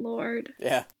 Oh, Lord.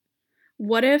 Yeah.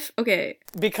 What if... Okay.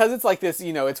 Because it's like this,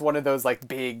 you know, it's one of those, like,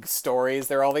 big stories.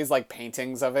 There are all these, like,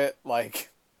 paintings of it. Like,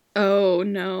 Oh,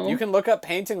 no. You can look up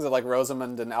paintings of, like,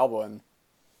 Rosamund and Alboin.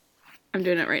 I'm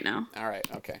doing it right now. Alright,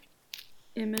 okay.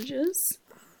 Images.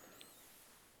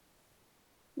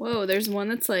 Whoa, there's one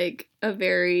that's, like, a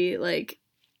very, like,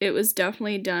 it was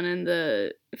definitely done in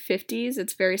the 50s.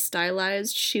 It's very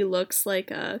stylized. She looks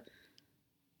like a...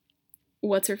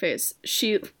 What's her face?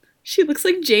 She looks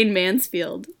like Jane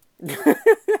Mansfield.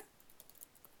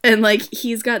 And, like,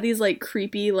 he's got these, like,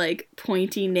 creepy, like,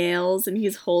 pointy nails, and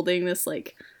he's holding this,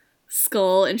 like,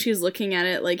 skull, and she's looking at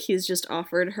it like he's just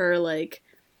offered her, like,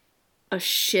 a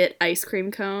shit ice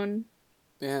cream cone.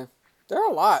 Yeah. There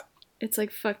are a lot. It's,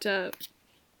 like, fucked up.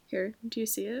 Here, do you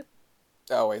see it?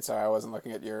 Oh, wait, sorry, I wasn't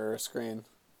looking at your screen.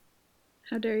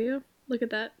 How dare you? Look at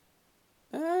that.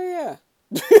 Oh,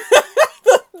 yeah.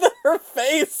 Her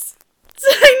face!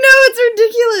 I know, it's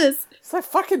ridiculous! It's like,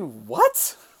 fucking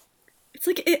what? It's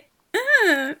like,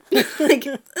 like,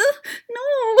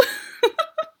 no!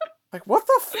 Like, what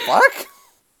the fuck?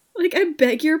 Like, I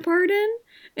beg your pardon?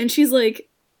 And she's, like,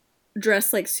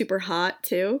 dressed, like, super hot,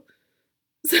 too.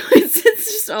 So it's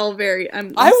just all very... I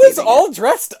was all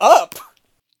dressed up!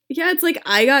 Yeah, it's like,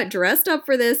 I got dressed up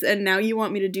for this, and now you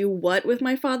want me to do what with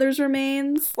my father's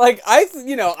remains? Like, I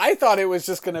thought it was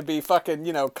just gonna be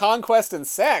fucking, conquest and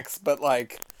sex, but,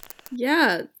 like...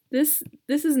 Yeah, this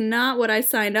is not what I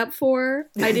signed up for.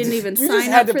 I didn't even sign up for this. You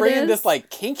just had to bring in this, like,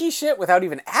 kinky shit without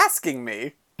even asking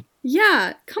me.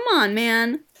 Yeah, come on,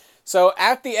 man. So,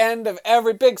 at the end of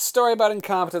every big story about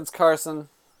incompetence, Carson...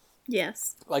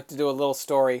 Yes. I'd like to do a little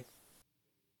story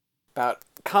about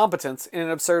competence in an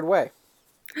absurd way.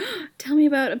 Tell me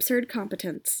about absurd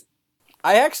competence.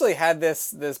 I actually had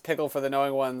this pickle for the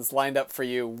knowing ones lined up for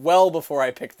you well before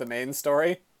I picked the main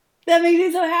story. That makes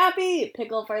me so happy!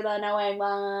 Pickle for the knowing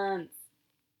ones.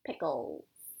 Pickle.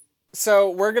 So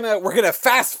we're gonna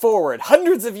fast forward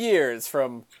hundreds of years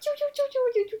from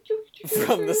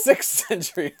the 6th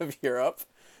century of Europe.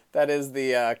 That is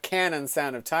the canon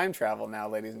sound of time travel now,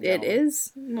 ladies and gentlemen. It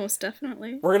is, most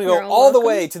definitely. We're gonna go all the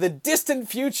way to the distant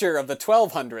future of the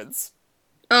 1200s.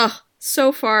 Ugh,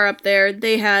 so far up there.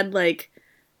 They had, like,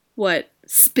 what,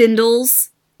 spindles?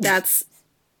 That's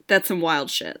some wild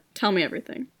shit. Tell me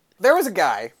everything. There was a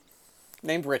guy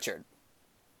named Richard.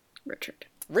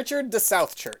 Richard de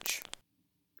Southchurch.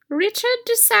 Richard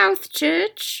de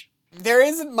Southchurch? There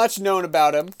isn't much known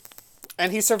about him,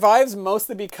 and he survives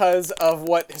mostly because of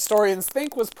what historians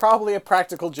think was probably a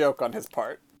practical joke on his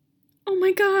part. Oh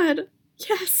my god.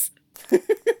 Yes.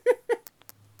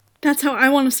 That's how I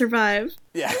want to survive.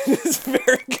 Yeah, it's a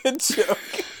very good joke.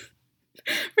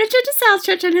 Richard de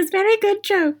Southchurch and his very good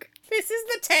joke. This is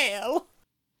the tale.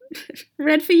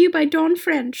 Read for you by Dawn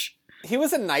French. He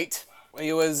was a knight.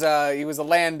 He was a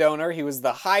landowner. He was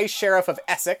the High Sheriff of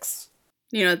Essex.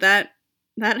 You know, that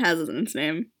has in its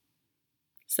name.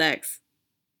 Sex.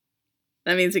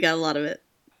 That means he got a lot of it.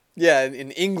 Yeah,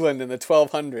 in England in the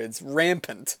 1200s.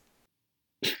 Rampant.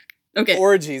 Okay.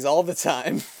 Orgies all the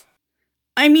time.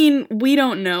 I mean, we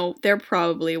don't know. There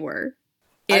probably were.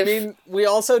 I mean, we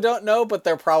also don't know, but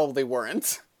there probably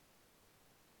weren't.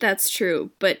 That's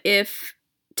true. But if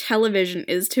television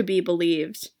is to be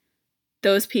believed,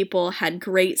 those people had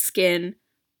great skin,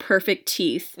 perfect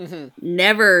teeth,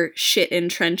 never shit in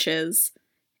trenches,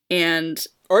 and...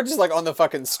 Or just, like, on the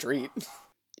fucking street.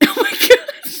 Oh my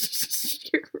gosh.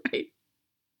 You're right.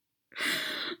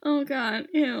 Oh god.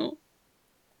 Ew.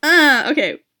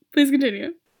 Okay. Please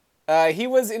continue. He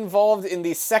was involved in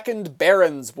the Second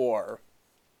Barons' War.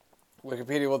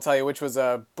 Wikipedia will tell you which was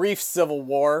a brief civil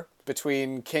war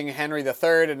between King Henry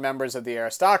III and members of the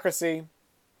aristocracy.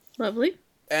 Lovely.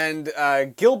 And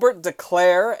Gilbert de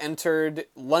Clare entered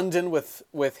London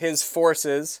with his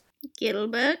forces.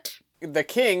 Gilbert. The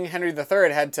king, Henry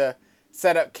III, had to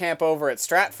set up camp over at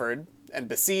Stratford and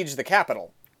besiege the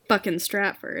capital. Fucking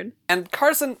Stratford. And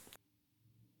Carson,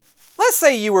 let's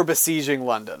say you were besieging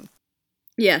London.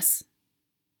 Yes.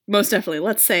 Most definitely.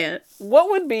 Let's say it. What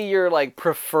would be your, like,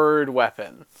 preferred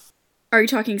weapon? Are you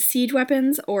talking siege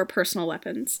weapons or personal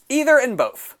weapons? Either and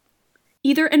both.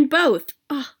 Either and both.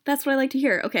 Oh, that's what I like to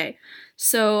hear. Okay.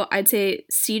 So I'd say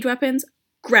siege weapons,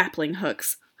 grappling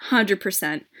hooks,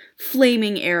 100%.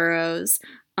 Flaming arrows,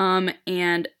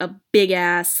 and a big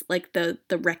ass, like the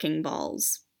wrecking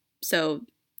balls. So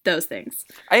those things.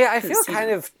 I feel kind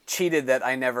of cheated that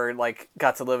I never, like,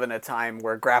 got to live in a time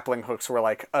where grappling hooks were,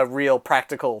 like, a real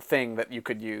practical thing that you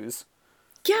could use.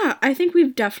 Yeah, I think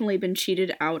we've definitely been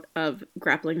cheated out of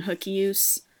grappling hook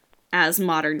use as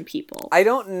modern people. I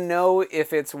don't know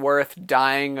if it's worth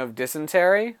dying of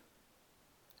dysentery.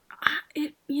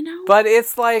 But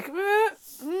it's like...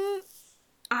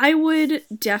 I would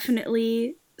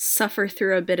definitely suffer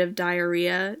through a bit of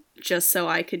diarrhea just so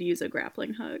I could use a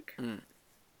grappling hook.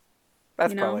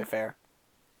 That's You know? probably fair.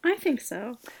 I think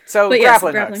so. So But yes,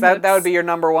 grappling hooks. grappling That would hooks. be your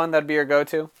number one. That'd be your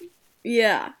go-to.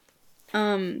 Yeah.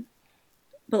 But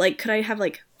like, could I have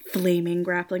like flaming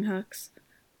grappling hooks?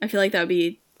 I feel like that would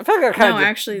be. I feel like that kind No, of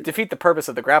actually- defeat the purpose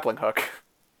of the grappling hook.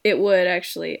 It would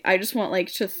actually. I just want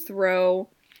like to throw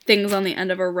things on the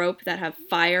end of a rope that have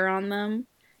fire on them,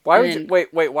 Why And would then- you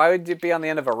wait? Why would it be on the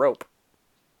end of a rope?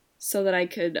 so that I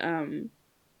could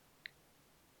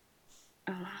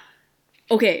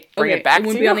Okay. Bring okay. it back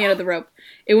wouldn't to be you? on the end of the rope.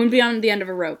 It wouldn't be on the end of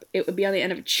a rope. It would be on the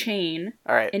end of a chain,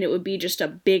 All right. and it would be just a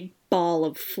big ball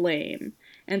of flame.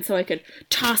 And so I could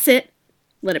toss it,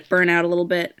 let it burn out a little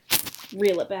bit,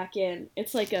 reel it back in.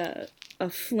 It's like a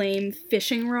flame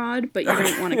fishing rod, but you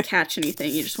don't want to catch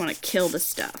anything. You just want to kill the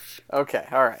stuff. Okay.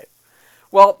 All right.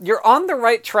 Well, you're on the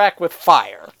right track with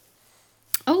fire.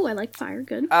 Oh, I like fire.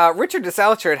 Good. Richard de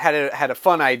Salchard had a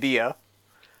fun idea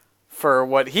for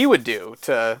what he would do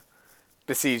to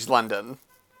besiege London.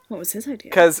 What was his idea?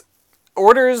 Because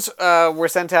orders were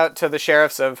sent out to the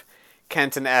sheriffs of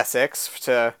Kent and Essex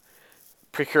to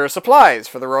procure supplies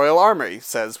for the royal army,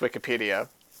 says Wikipedia.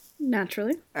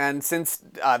 Naturally. And since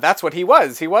that's what he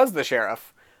was the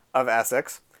sheriff of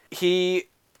Essex, he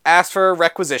asked for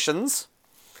requisitions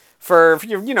for,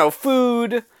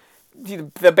 food,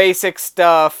 the basic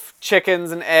stuff,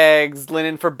 chickens and eggs,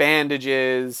 linen for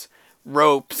bandages,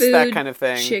 ropes, that Food, kind of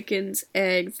thing. Chickens,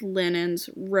 eggs, linens,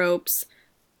 ropes.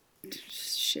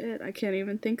 Shit, I can't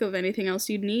even think of anything else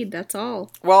you'd need. That's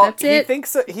all. Well, That's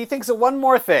it. he thinks of one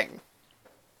more thing.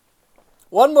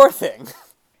 One more thing.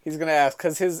 He's going to ask,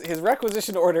 because his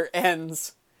requisition order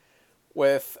ends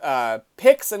with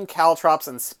picks and caltrops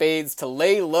and spades to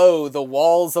lay low the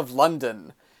walls of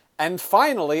London, and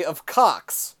finally of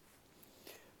cocks.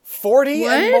 40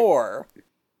 and What? more.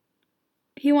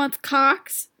 He wants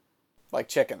cocks? Like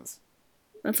chickens.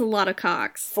 That's a lot of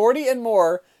cocks. 40 and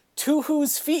more, to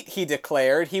whose feet, he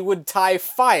declared, he would tie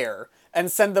fire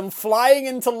and send them flying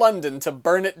into London to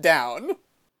burn it down.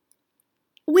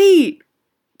 Wait!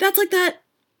 That's like that...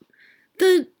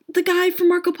 The guy from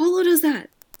Marco Polo does that.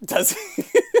 Does he?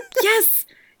 Yes!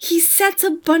 He sets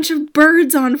a bunch of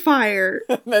birds on fire.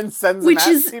 And then sends Which them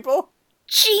at is- people?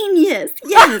 Genius!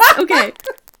 Yes! Okay.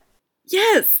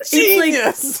 Yes!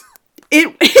 Genius!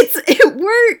 It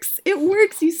works! It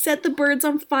works! You set the birds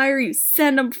on fire, you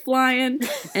send them flying,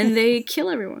 and they kill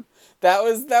everyone. That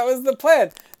was the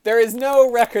plan. There is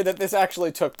no record that this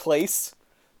actually took place.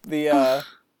 The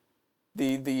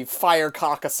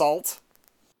firecock assault.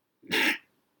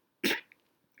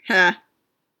 Ha.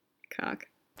 Cock.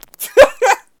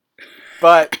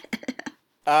 But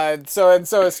so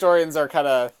historians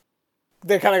are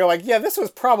they go like, yeah, this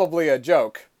was probably a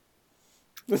joke.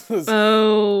 This was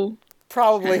Oh.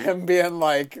 probably him being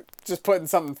like just putting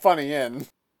something funny in.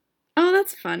 Oh,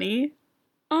 that's funny.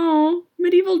 Oh,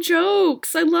 medieval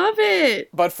jokes. I love it.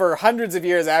 But for hundreds of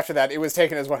years after that, it was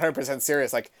taken as 100%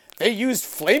 serious. Like, they used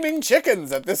flaming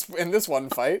chickens in this one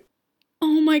fight.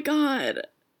 Oh my god.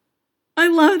 I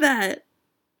love that.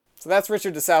 So that's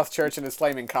Richard de Southchurch and his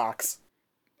flaming cocks.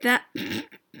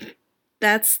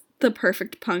 That's the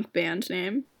perfect punk band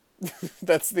name.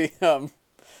 That's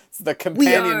it's the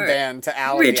companion are band to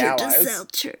Ally the Richard de Allies.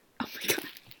 Southchurch. Oh my god.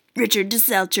 Richard de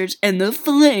Southchurch and the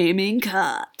Flaming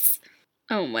Cocks.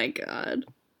 Oh my god.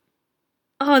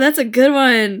 Oh, that's a good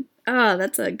one. Oh,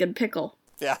 that's a good pickle.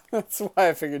 Yeah, that's why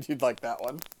I figured you'd like that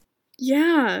one.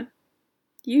 Yeah.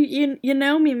 You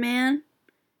know me, man.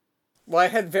 Well, I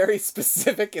had very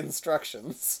specific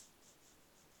instructions.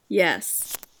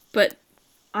 Yes. But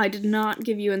I did not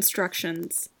give you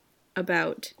instructions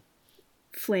about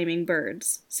flaming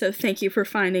birds. So thank you for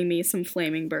finding me some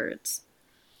flaming birds.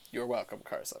 You're welcome,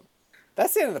 Carson.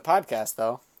 That's the end of the podcast,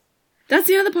 though. That's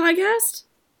the end of the podcast?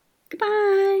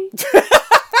 Goodbye.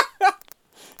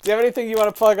 Do you have anything you want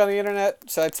to plug on the internet?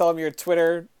 Should I tell them your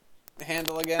Twitter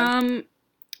handle again?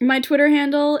 My Twitter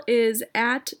handle is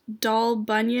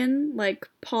 @dollbunyan, like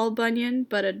Paul Bunyan,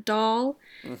 but a doll.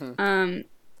 Mm-hmm.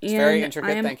 It's very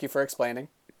intricate. Thank you for explaining.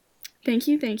 Thank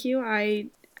you. I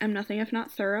am nothing if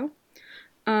not thorough.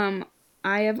 I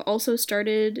have also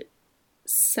started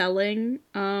selling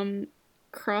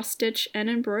cross-stitch and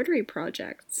embroidery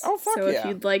projects. Oh, fuck so yeah. if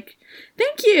you'd like,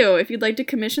 thank you. If you'd like to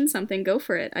commission something, go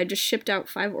for it. I just shipped out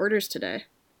 5 orders today.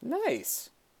 Nice.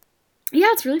 Yeah,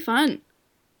 it's really fun.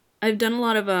 I've done a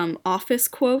lot of office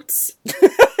quotes.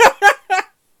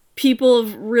 People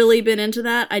have really been into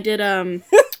that. I did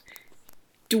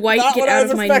Dwight Not get what I out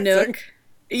was of my expecting. nook.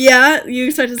 Yeah, you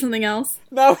expected something else?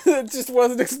 No, I just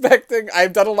wasn't expecting.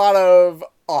 I've done a lot of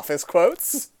office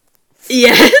quotes.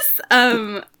 Yes.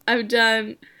 I've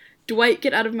done Dwight,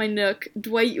 get out of my nook.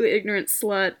 Dwight, you ignorant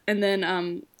slut. And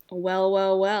then, well,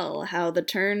 well, well, how the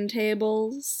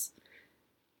turntables.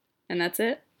 And that's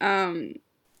it. Those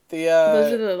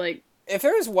are the, like... If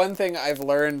there is one thing I've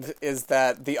learned is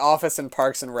that The Office and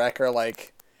Parks and Rec are,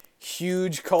 like,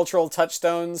 huge cultural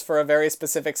touchstones for a very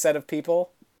specific set of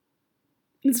people.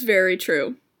 It's very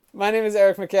true. My name is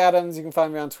Eric McAdams. You can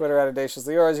find me on Twitter at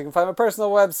audaciouslyyours. You can find my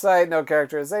personal website,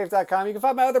 nocharacterissafe.com. You can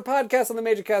find my other podcasts on the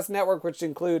Major Cast Network, which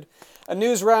include a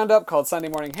news roundup called Sunday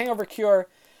Morning Hangover Cure.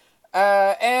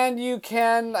 And you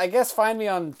can, I guess, find me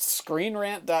on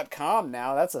ScreenRant.com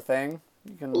now. That's a thing.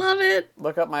 You can love it.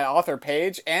 Look up my author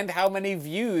page and how many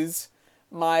views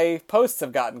my posts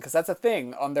have gotten, because that's a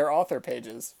thing on their author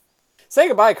pages. Say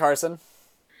goodbye, Carson.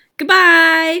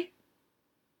 Goodbye!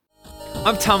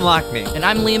 I'm Tom Lockney. And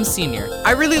I'm Liam Sr.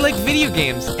 I really like video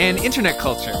games and internet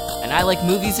culture. And I like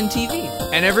movies and TV.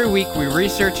 And every week we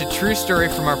research a true story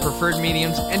from our preferred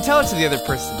mediums and tell it to the other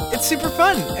person. It's super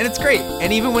fun, and it's great.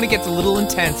 And even when it gets a little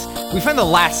intense, we find the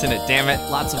laughs in it, damn it.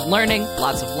 Lots of learning,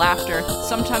 lots of laughter,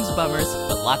 sometimes bummers,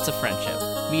 but lots of friendship.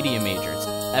 Media Majors,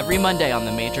 every Monday on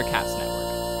the Major Cast Network.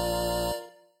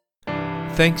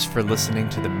 Thanks for listening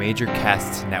to the Major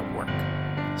Casts Network.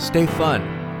 Stay fun,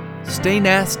 stay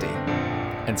nasty,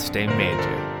 and stay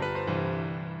major.